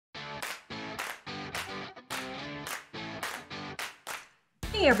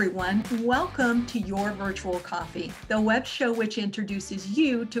Hey everyone, welcome to Your Virtual Coffee, the web show which introduces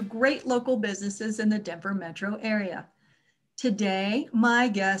you to great local businesses in the Denver metro area. Today, my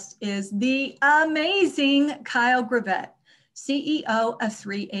guest is the amazing Kyle Grivette, CEO of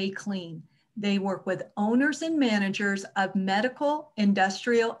 3A Clean. They work with owners and managers of medical,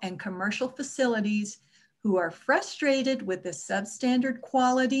 industrial, and commercial facilities who are frustrated with the substandard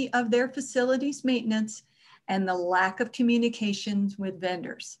quality of their facilities maintenance and the lack of communications with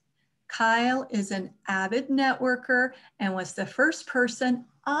vendors. Kyle is an avid networker and was the first person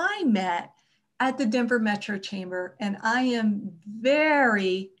I met at the Denver Metro Chamber, and I am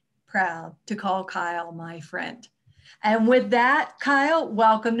very proud to call Kyle my friend. And with that, Kyle,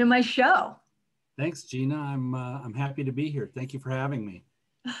 welcome to my show. Thanks, Gina. I'm happy to be here. Thank you for having me.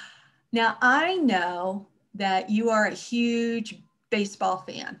 Now, I know that you are a huge baseball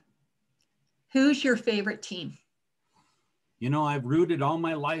fan. Who's your favorite team? You know, I've rooted all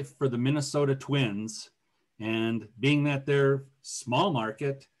my life for the Minnesota Twins, and being that they're small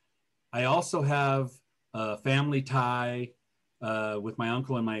market, I also have a family tie with my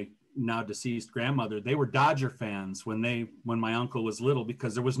uncle and my now deceased grandmother. They were Dodger fans when my uncle was little,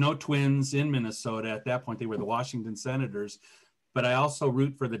 because there was no Twins in Minnesota at that point. They were the Washington Senators, but I also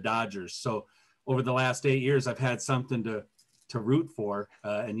root for the Dodgers. So over the last 8 years, I've had something to root for,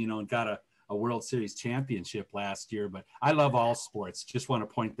 and got a World Series championship last year. But I love all sports. Just want to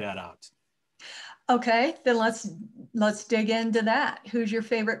point that out. Okay, then let's dig into that. Who's your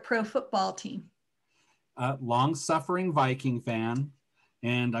favorite pro football team? Long-suffering Viking fan.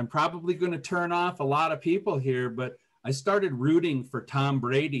 And I'm probably going to turn off a lot of people here, but I started rooting for Tom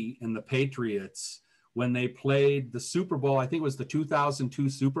Brady and the Patriots when they played the Super Bowl. I think it was the 2002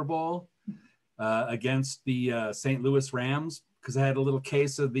 Super Bowl against the St. Louis Rams, because I had a little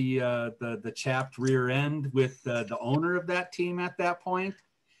case of the chapped rear end with the owner of that team at that point.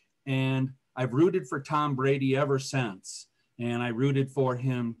 And I've rooted for Tom Brady ever since. And I rooted for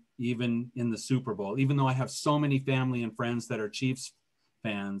him even in the Super Bowl, even though I have so many family and friends that are Chiefs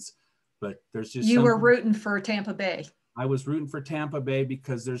fans. But there's just You were rooting for Tampa Bay. I was rooting for Tampa Bay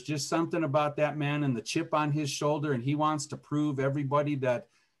because there's just something about that man and the chip on his shoulder, and he wants to prove everybody that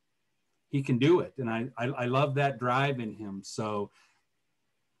he can do it. And I love that drive in him. So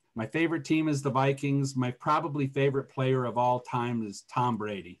my favorite team is the Vikings. My probably favorite player of all time is Tom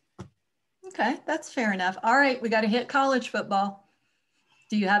Brady. Okay, that's fair enough. All right, we got to hit college football.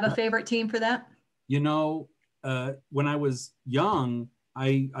 Do you have a favorite team for that? You know, when I was young,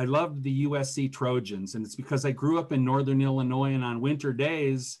 I loved the USC Trojans, and it's because I grew up in Northern Illinois, and on winter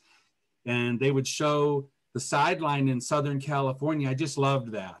days, and they would show the sideline in Southern California. I just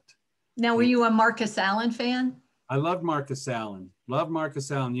loved that. Now, were you a Marcus Allen fan? I loved Marcus Allen. Loved Marcus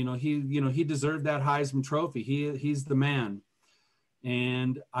Allen. He deserved that Heisman Trophy. He's the man.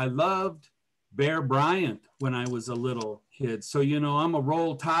 And I loved Bear Bryant when I was a little kid. So, I'm a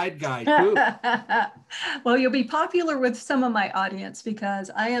Roll Tide guy too. Well, you'll be popular with some of my audience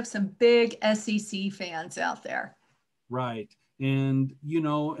because I have some big SEC fans out there. Right. And,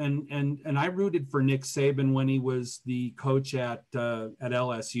 and I rooted for Nick Saban when he was the coach at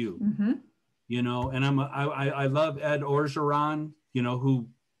LSU, mm-hmm. And I love Ed Orgeron, who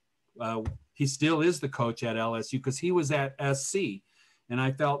he still is the coach at LSU because he was at SC. And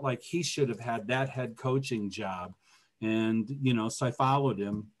I felt like he should have had that head coaching job. And, so I followed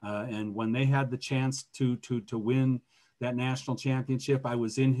him. And when they had the chance to win that national championship, I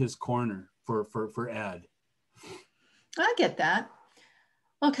was in his corner for Ed. I get that.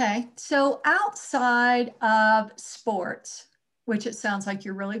 Okay. So outside of sports, which it sounds like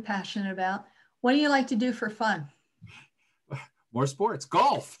you're really passionate about, what do you like to do for fun? More sports,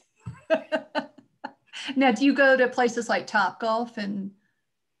 golf. Now, do you go to places like Topgolf and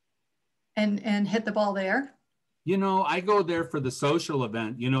hit the ball there? I go there for the social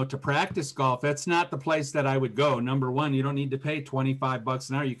event, to practice golf. That's not the place that I would go. Number one, you don't need to pay $25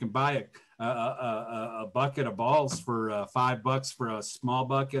 an hour. You can buy a bucket of balls for $5 for a small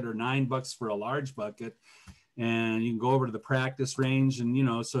bucket or $9 for a large bucket. And you can go over to the practice range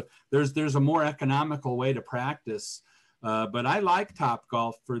and, so there's a more economical way to practice. But I like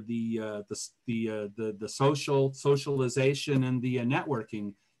Topgolf for the socialization and the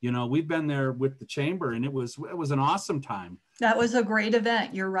networking. We've been there with the chamber, and it was an awesome time. That was a great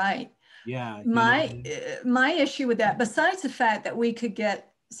event. You're right. Yeah. My issue with that, besides the fact that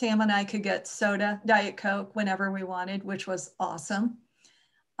Sam and I could get soda, Diet Coke whenever we wanted, which was awesome.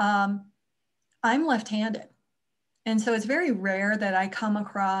 I'm left-handed. And so it's very rare that I come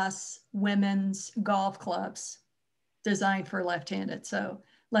across women's golf clubs designed for left-handed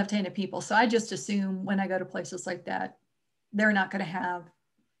people. So I just assume when I go to places like that, they're not going to have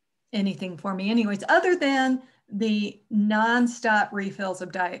anything for me anyways, other than the nonstop refills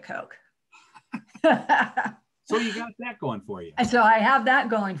of Diet Coke. So you got that going for you. So I have that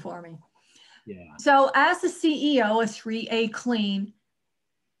going for me. Yeah. So as the CEO of 3A Clean,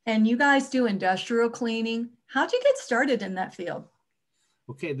 and you guys do industrial cleaning, how'd you get started in that field?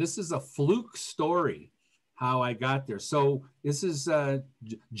 Okay, this is a fluke story, how I got there. So this is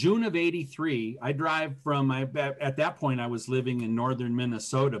June of '83. I drive from, at that point, I was living in northern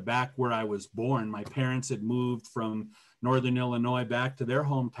Minnesota, back where I was born. My parents had moved from northern Illinois back to their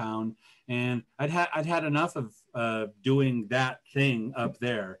hometown, and I'd had enough of doing that thing up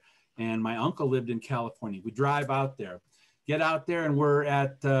there. And my uncle lived in California. We drive out there, get out there, and we're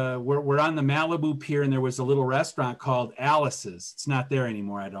on the Malibu Pier, and there was a little restaurant called Alice's. It's not there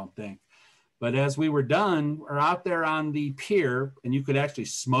anymore, I don't think. But as we were done, we're out there on the pier, and you could actually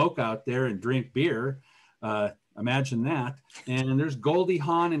smoke out there and drink beer. Imagine that. And there's Goldie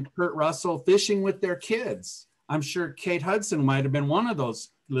Hawn and Kurt Russell fishing with their kids. I'm sure Kate Hudson might have been one of those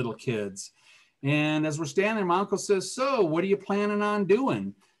little kids. And as we're standing there, my uncle says, "So what are you planning on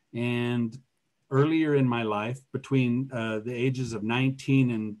doing?" And earlier in my life, between the ages of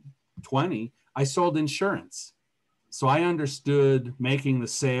 19 and 20, I sold insurance. So I understood making the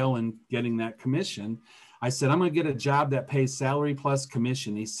sale and getting that commission. I said, "I'm going to get a job that pays salary plus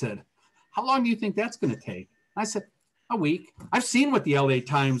commission." He said, "How long do you think that's going to take?" I said, "A week." I've seen what the LA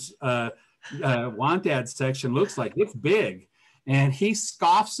Times want ad section looks like. It's big. And he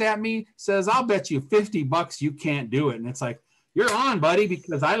scoffs at me, says, "I'll bet you $50 you can't do it." And it's like, "You're on, buddy,"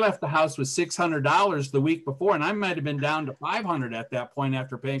 because I left the house with $600 the week before, and I might have been down to $500 at that point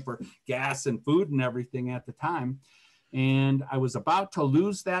after paying for gas and food and everything at the time. And I was about to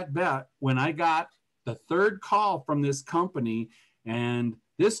lose that bet when I got the third call from this company. And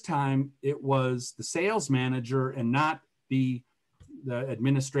this time it was the sales manager and not the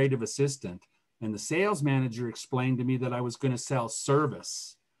administrative assistant. And the sales manager explained to me that I was going to sell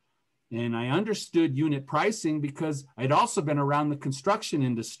service. And I understood unit pricing because I'd also been around the construction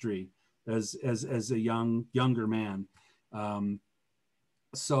industry as a younger man.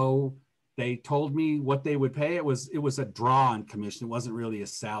 So they told me what they would pay. It was a draw on commission. It wasn't really a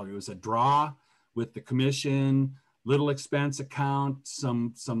salary. It was a draw with the commission, little expense account,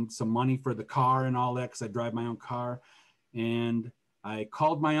 some money for the car and all that, because I drive my own car. And I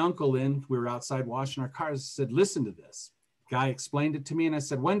called my uncle in. We were outside washing our cars. I said, "Listen to this." Guy explained it to me, and I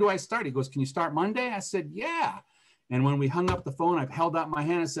said, "When do I start?" He goes, "Can you start Monday?" I said, "Yeah." And when we hung up the phone, I held out my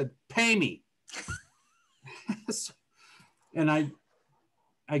hand and said, "Pay me." And I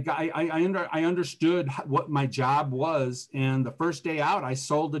understood what my job was. And the first day out, I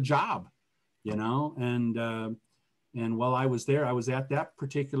sold a job, and while I was there, I was at that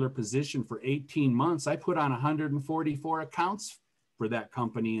particular position for 18 months. I put on 144 accounts for that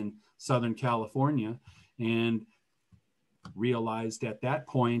company in Southern California, and realized at that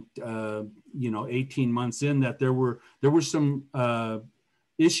point, 18 months in, that there were some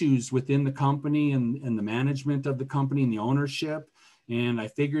issues within the company and the management of the company and the ownership. And I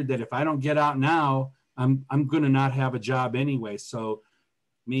figured that if I don't get out now, I'm going to not have a job anyway. So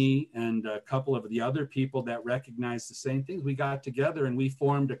me and a couple of the other people that recognized the same things, we got together and we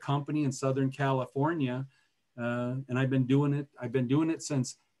formed a company in Southern California. And I've been doing it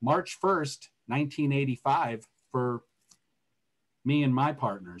since March 1st, 1985 for me and my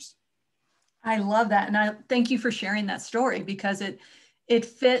partners. I love that. And I thank you for sharing that story, because it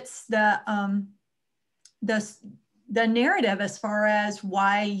fits the narrative as far as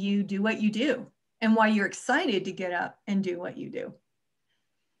why you do what you do and why you're excited to get up and do what you do.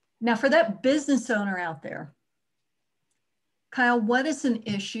 Now, for that business owner out there, Kyle, what is an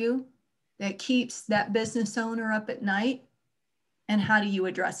issue that keeps that business owner up at night, and how do you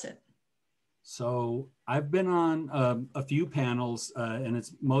address it? So I've been on a few panels, and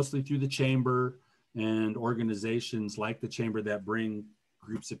it's mostly through the chamber and organizations like the chamber that bring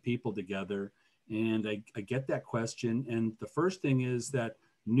groups of people together. And I get that question. And the first thing is that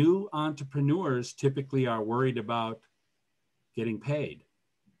new entrepreneurs typically are worried about getting paid.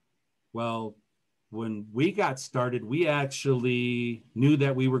 Well, when we got started, we actually knew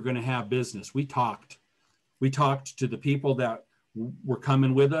that we were going to have business. We talked to the people that were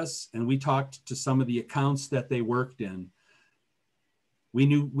coming with us, and we talked to some of the accounts that they worked in. We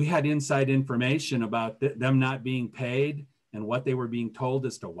knew we had inside information about them not being paid and what they were being told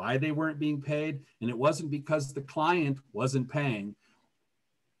as to why they weren't being paid. And it wasn't because the client wasn't paying.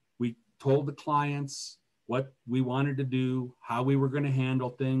 We told the clients what we wanted to do, how we were going to handle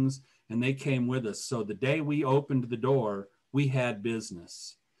things, and they came with us. So the day we opened the door, we had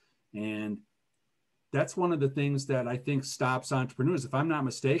business. And that's one of the things that I think stops entrepreneurs. If I'm not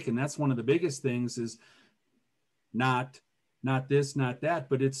mistaken, that's one of the biggest things is not this, not that,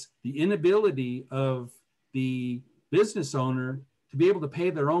 but it's the inability of the business owner to be able to pay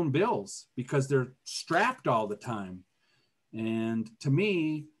their own bills because they're strapped all the time. And to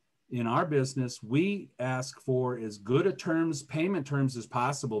me, in our business, we ask for as good a payment terms as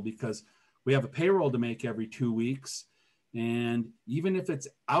possible because we have a payroll to make every 2 weeks. And even if it's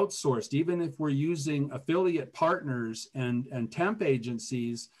outsourced, even if we're using affiliate partners and temp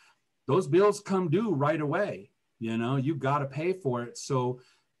agencies, those bills come due right away. You know, you got to pay for it. So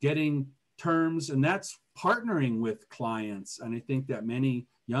getting terms, and that's partnering with clients. And I think that many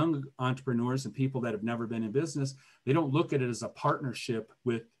young entrepreneurs and people that have never been in business, they don't look at it as a partnership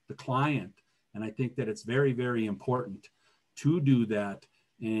with the client. And I think that it's very, very important to do that.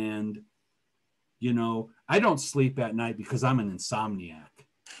 And you know, I don't sleep at night because I'm an insomniac.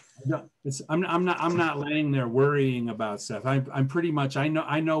 I'm not laying there worrying about stuff. I'm pretty much, I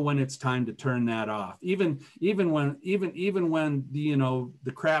know when it's time to turn that off. Even when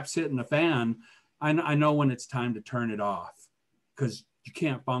the crap's hitting the fan, I know when it's time to turn it off because you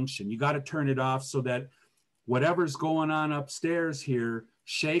can't function. You got to turn it off so that whatever's going on upstairs here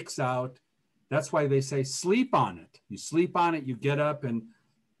shakes out. That's why they say sleep on it. You sleep on it, you get up, and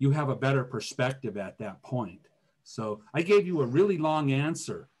you have a better perspective at that point. So I gave you a really long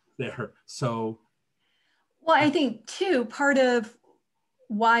answer there. So, well, I think too, part of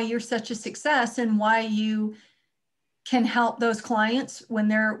why you're such a success and why you can help those clients when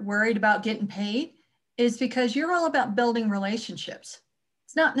they're worried about getting paid is because you're all about building relationships.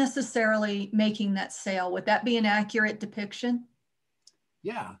 It's not necessarily making that sale. Would that be an accurate depiction?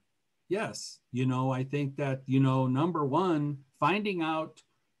 Yeah, yes. You know, I think that, you know, number one, finding out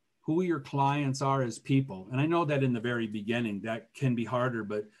who your clients are as people. And I know that in the very beginning, that can be harder,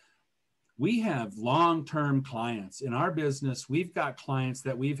 but we have long-term clients. In our business, we've got clients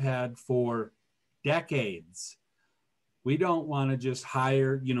that we've had for decades. We don't want to just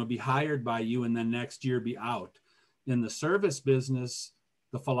be hired by you and then next year be out. In the service business,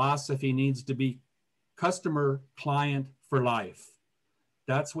 the philosophy needs to be customer client for life.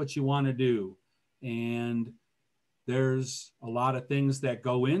 That's what you want to do. And there's a lot of things that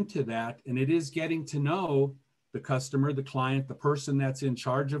go into that, and it is getting to know the customer, the client, the person that's in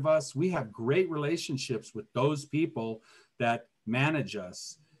charge of us. We have great relationships with those people that manage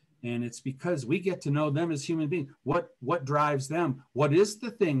us, and it's because we get to know them as human beings. What drives them? What is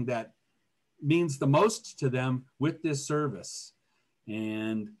the thing that means the most to them with this service?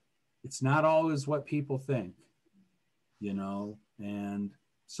 And it's not always what people think, you know, and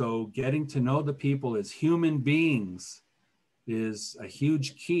so getting to know the people as human beings is a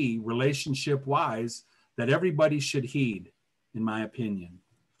huge key relationship-wise that everybody should heed, in my opinion.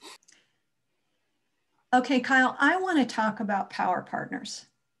 Okay, Kyle, I want to talk about power partners.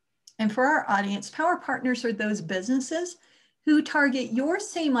 And for our audience, power partners are those businesses who target your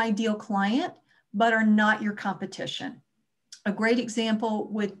same ideal client, but are not your competition. A great example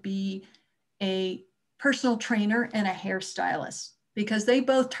would be a personal trainer and a hairstylist, because they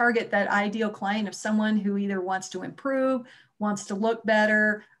both target that ideal client of someone who either wants to improve, wants to look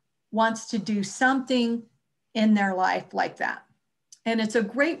better, wants to do something in their life like that. And it's a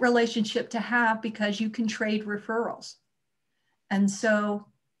great relationship to have because you can trade referrals. And so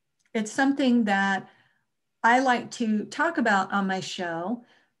it's something that I like to talk about on my show.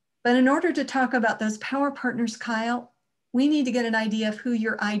 But in order to talk about those power partners, Kyle, we need to get an idea of who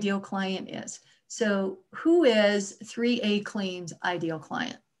your ideal client is. So who is 3A Clean's ideal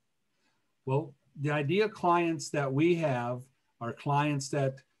client? Well, the ideal clients that we have are clients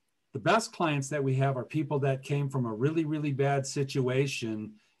that, the best clients that we have are people that came from a really, really bad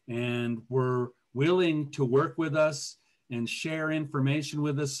situation and were willing to work with us and share information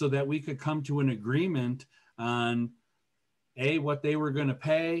with us so that we could come to an agreement on what they were going to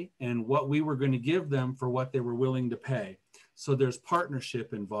pay and what we were going to give them for what they were willing to pay. So there's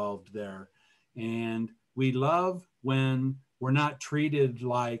partnership involved there. And we love when we're not treated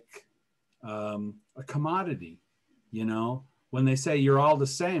like a commodity, you know, when they say you're all the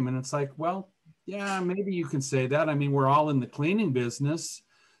same. And it's like, well, yeah, maybe you can say that. I mean, we're all in the cleaning business,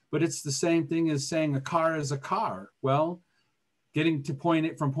 but it's the same thing as saying a car is a car. Well, getting to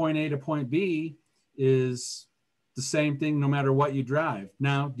from point A to point B is the same thing no matter what you drive.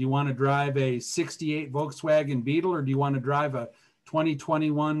 Now, do you want to drive a 68 Volkswagen Beetle or do you want to drive a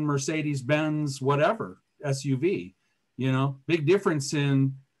 2021 Mercedes-Benz whatever SUV? You know, big difference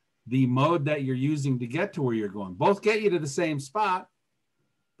in the mode that you're using to get to where you're going. Both get you to the same spot,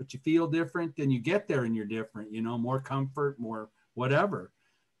 but you feel different and you get there and you're different, you know, more comfort, more whatever,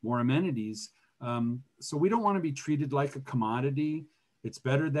 more amenities. So we don't want to be treated like a commodity. It's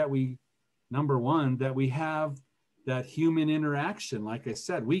better that we, number one, that we have that human interaction. Like I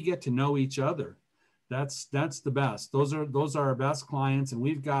said, we get to know each other. That's the best. Those are our best clients. And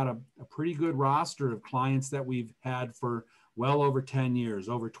we've got a pretty good roster of clients that we've had for well over 10 years,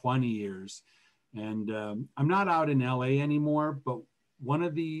 over 20 years. And I'm not out in LA anymore, but one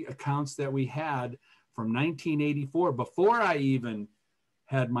of the accounts that we had from 1984, before I even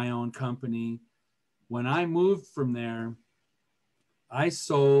had my own company, when I moved from there, I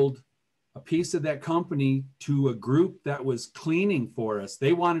sold a piece of that company to a group that was cleaning for us.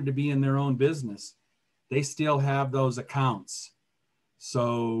 They wanted to be in their own business. They still have those accounts.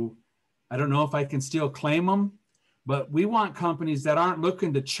 So I don't know if I can still claim them, but we want companies that aren't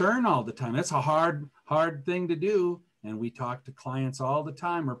looking to churn all the time. That's a hard thing to do. And we talk to clients all the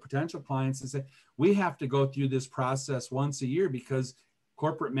time, or potential clients, and say, we have to go through this process once a year because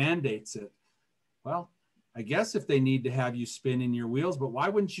corporate mandates it. Well, I guess if they need to have you spinning your wheels, but why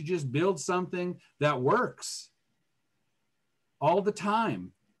wouldn't you just build something that works all the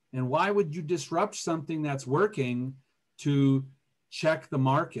time? And why would you disrupt something that's working to check the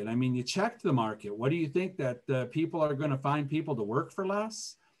market? I mean, you checked the market. What do you think, that people are going to find people to work for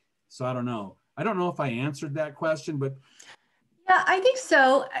less? So I don't know. I don't know if I answered that question, but. Yeah, I think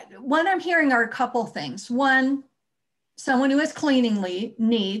so. What I'm hearing are a couple things. One, someone who has cleaning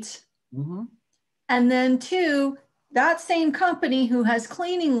needs. Mm-hmm. And then two, that same company who has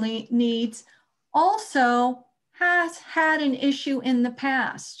cleaning needs also has had an issue in the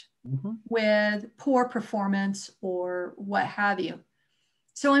past Mm-hmm. with poor performance or what have you.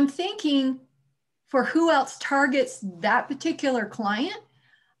 So I'm thinking, for who else targets that particular client,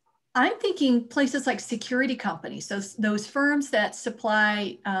 I'm thinking places like security companies, those firms that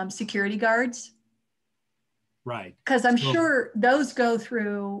supply security guards. Right. Because I'm sure those go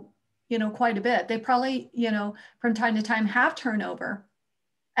through, quite a bit. They probably, from time to time have turnover,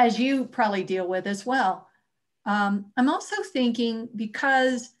 as you probably deal with as well. I'm also thinking,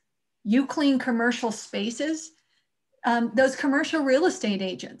 because you clean commercial spaces, those commercial real estate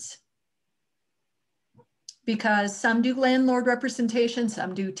agents, because some do landlord representation,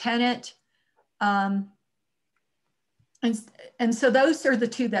 some do tenant. And so those are the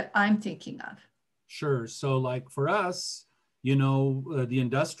two that I'm thinking of. Sure. So like for us, the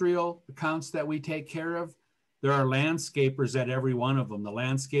industrial accounts that we take care of, there are landscapers at every one of them. The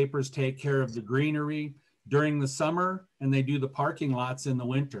landscapers take care of the greenery during the summer, and they do the parking lots in the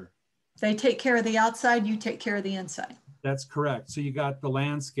winter. They take care of the outside, you take care of the inside. That's correct. So you got the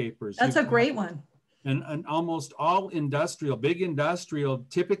landscapers. That's a great one. And almost all industrial, big industrial,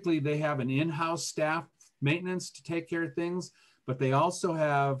 typically they have an in-house staff maintenance to take care of things, but they also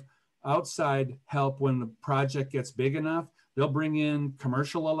have outside help when the project gets big enough. They'll bring in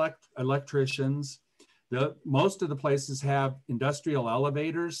commercial electricians. Most of the places have industrial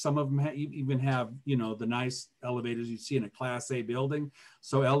elevators. Some of them even have, the nice elevators you see in a Class A building.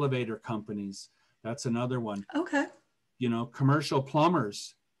 So elevator companies, that's another one. Okay. Commercial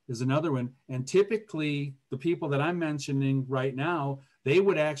plumbers is another one. And typically the people that I'm mentioning right now, they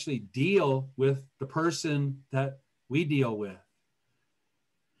would actually deal with the person that we deal with.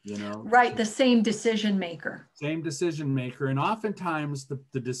 Right, the same decision maker. Same decision maker. And oftentimes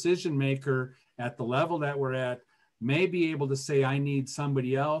the decision maker at the level that we're at may be able to say, I need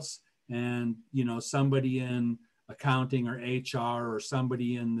somebody else. And, somebody in accounting or HR or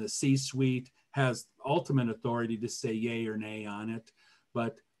somebody in the C-suite has ultimate authority to say yay or nay on it.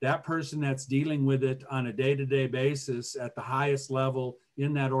 But that person that's dealing with it on a day-to-day basis at the highest level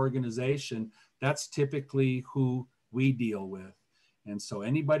in that organization, that's typically who we deal with. And so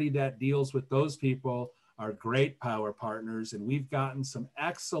anybody that deals with those people are great power partners. And we've gotten some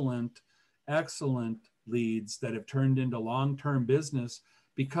excellent leads that have turned into long-term business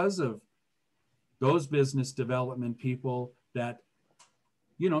because of those business development people that,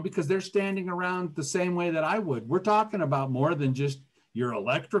 because they're standing around the same way that I would. We're talking about more than just your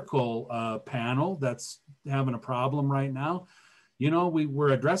electrical panel that's having a problem right now.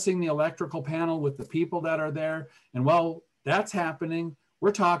 We're addressing the electrical panel with the people that are there. And while that's happening,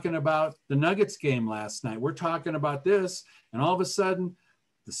 we're talking about the Nuggets game last night. We're talking about this, and all of a sudden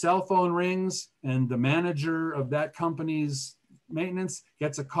the cell phone rings and the manager of that company's maintenance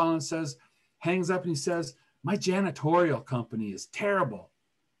gets a call and hangs up and he says, my janitorial company is terrible.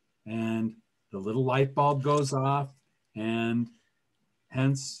 And the little light bulb goes off, and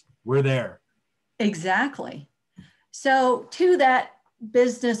hence we're there. Exactly. So to that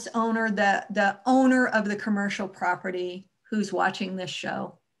business owner, the owner of the commercial property who's watching this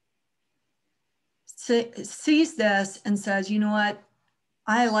show, sees this and says, you know what,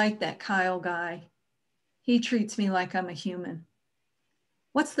 I like that Kyle guy. He treats me like I'm a human.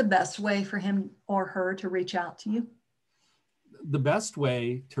 What's the best way for him or her to reach out to you? The best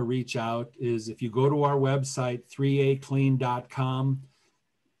way to reach out is if you go to our website, 3aclean.com.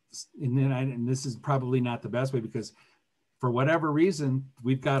 And this is probably not the best way because for whatever reason,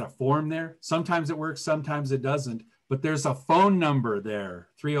 we've got a form there. Sometimes it works, sometimes it doesn't. But there's a phone number there,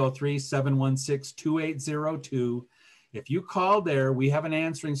 303-716-2802. If you call there, we have an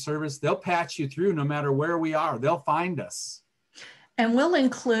answering service. They'll patch you through no matter where we are. They'll find us. And we'll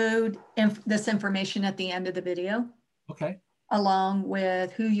include this information at the end of the video. Okay. Along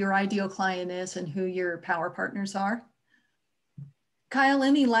with who your ideal client is and who your power partners are. Kyle,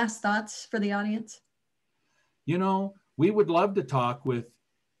 any last thoughts for the audience? You know, we would love to talk with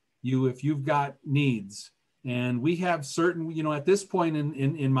you if you've got needs. And we have certain, you know, at this point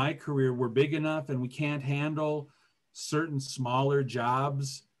in my career, we're big enough and we can't handle certain smaller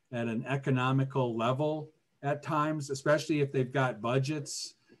jobs at an economical level at times, especially if they've got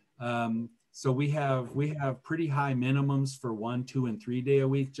budgets. So we have pretty high minimums for 1, 2, and 3 day a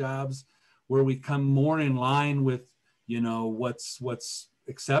week jobs where we come more in line with, you know, what's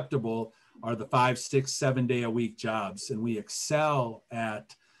acceptable are the 5, 6, 7 day a week jobs. And we excel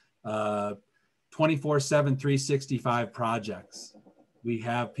at 24/7, 365 projects. We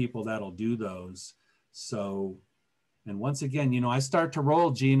have people that'll do those. So, and once again, you know, I start to roll,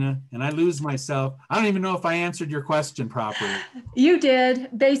 Gina, and I lose myself. I don't even know if I answered your question properly. You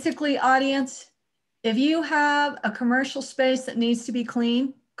did. Basically, audience, if you have a commercial space that needs to be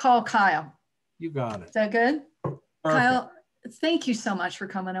clean, call Kyle. You got it. Is that good? Perfect. Kyle, thank you so much for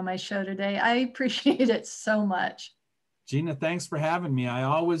coming on my show today. I appreciate it so much. Gina, thanks for having me. I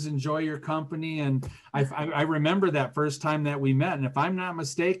always enjoy your company. And I remember that first time that we met. And if I'm not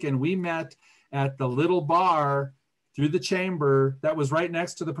mistaken, we met at the little bar through the chamber that was right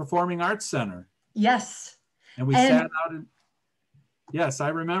next to the Performing Arts Center. Yes. And we sat out and yes, I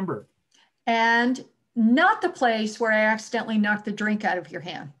remember. And not the place where I accidentally knocked the drink out of your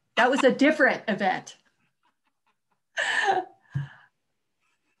hand. That was a different event.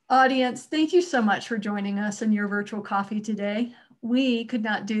 Audience, thank you so much for joining us in your virtual coffee today. We could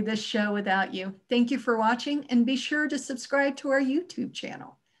not do this show without you. Thank you for watching and be sure to subscribe to our YouTube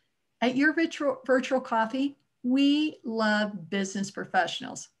channel. At Your Virtual Coffee, we love business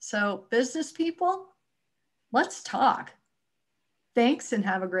professionals. So business people, let's talk. Thanks and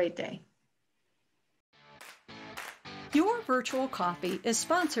have a great day. Your Virtual Coffee is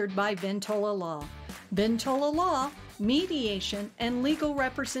sponsored by Ventola Law. Ventola Law, mediation and legal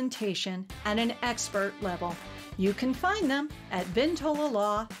representation at an expert level. You can find them at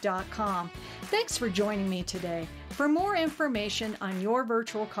ventolalaw.com. Thanks for joining me today. For more information on Your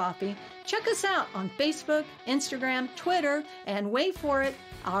Virtual Coffee, check us out on Facebook, Instagram, Twitter, and wait for it,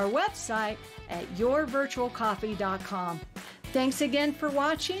 our website at yourvirtualcoffee.com. Thanks again for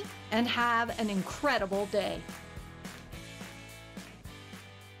watching and have an incredible day.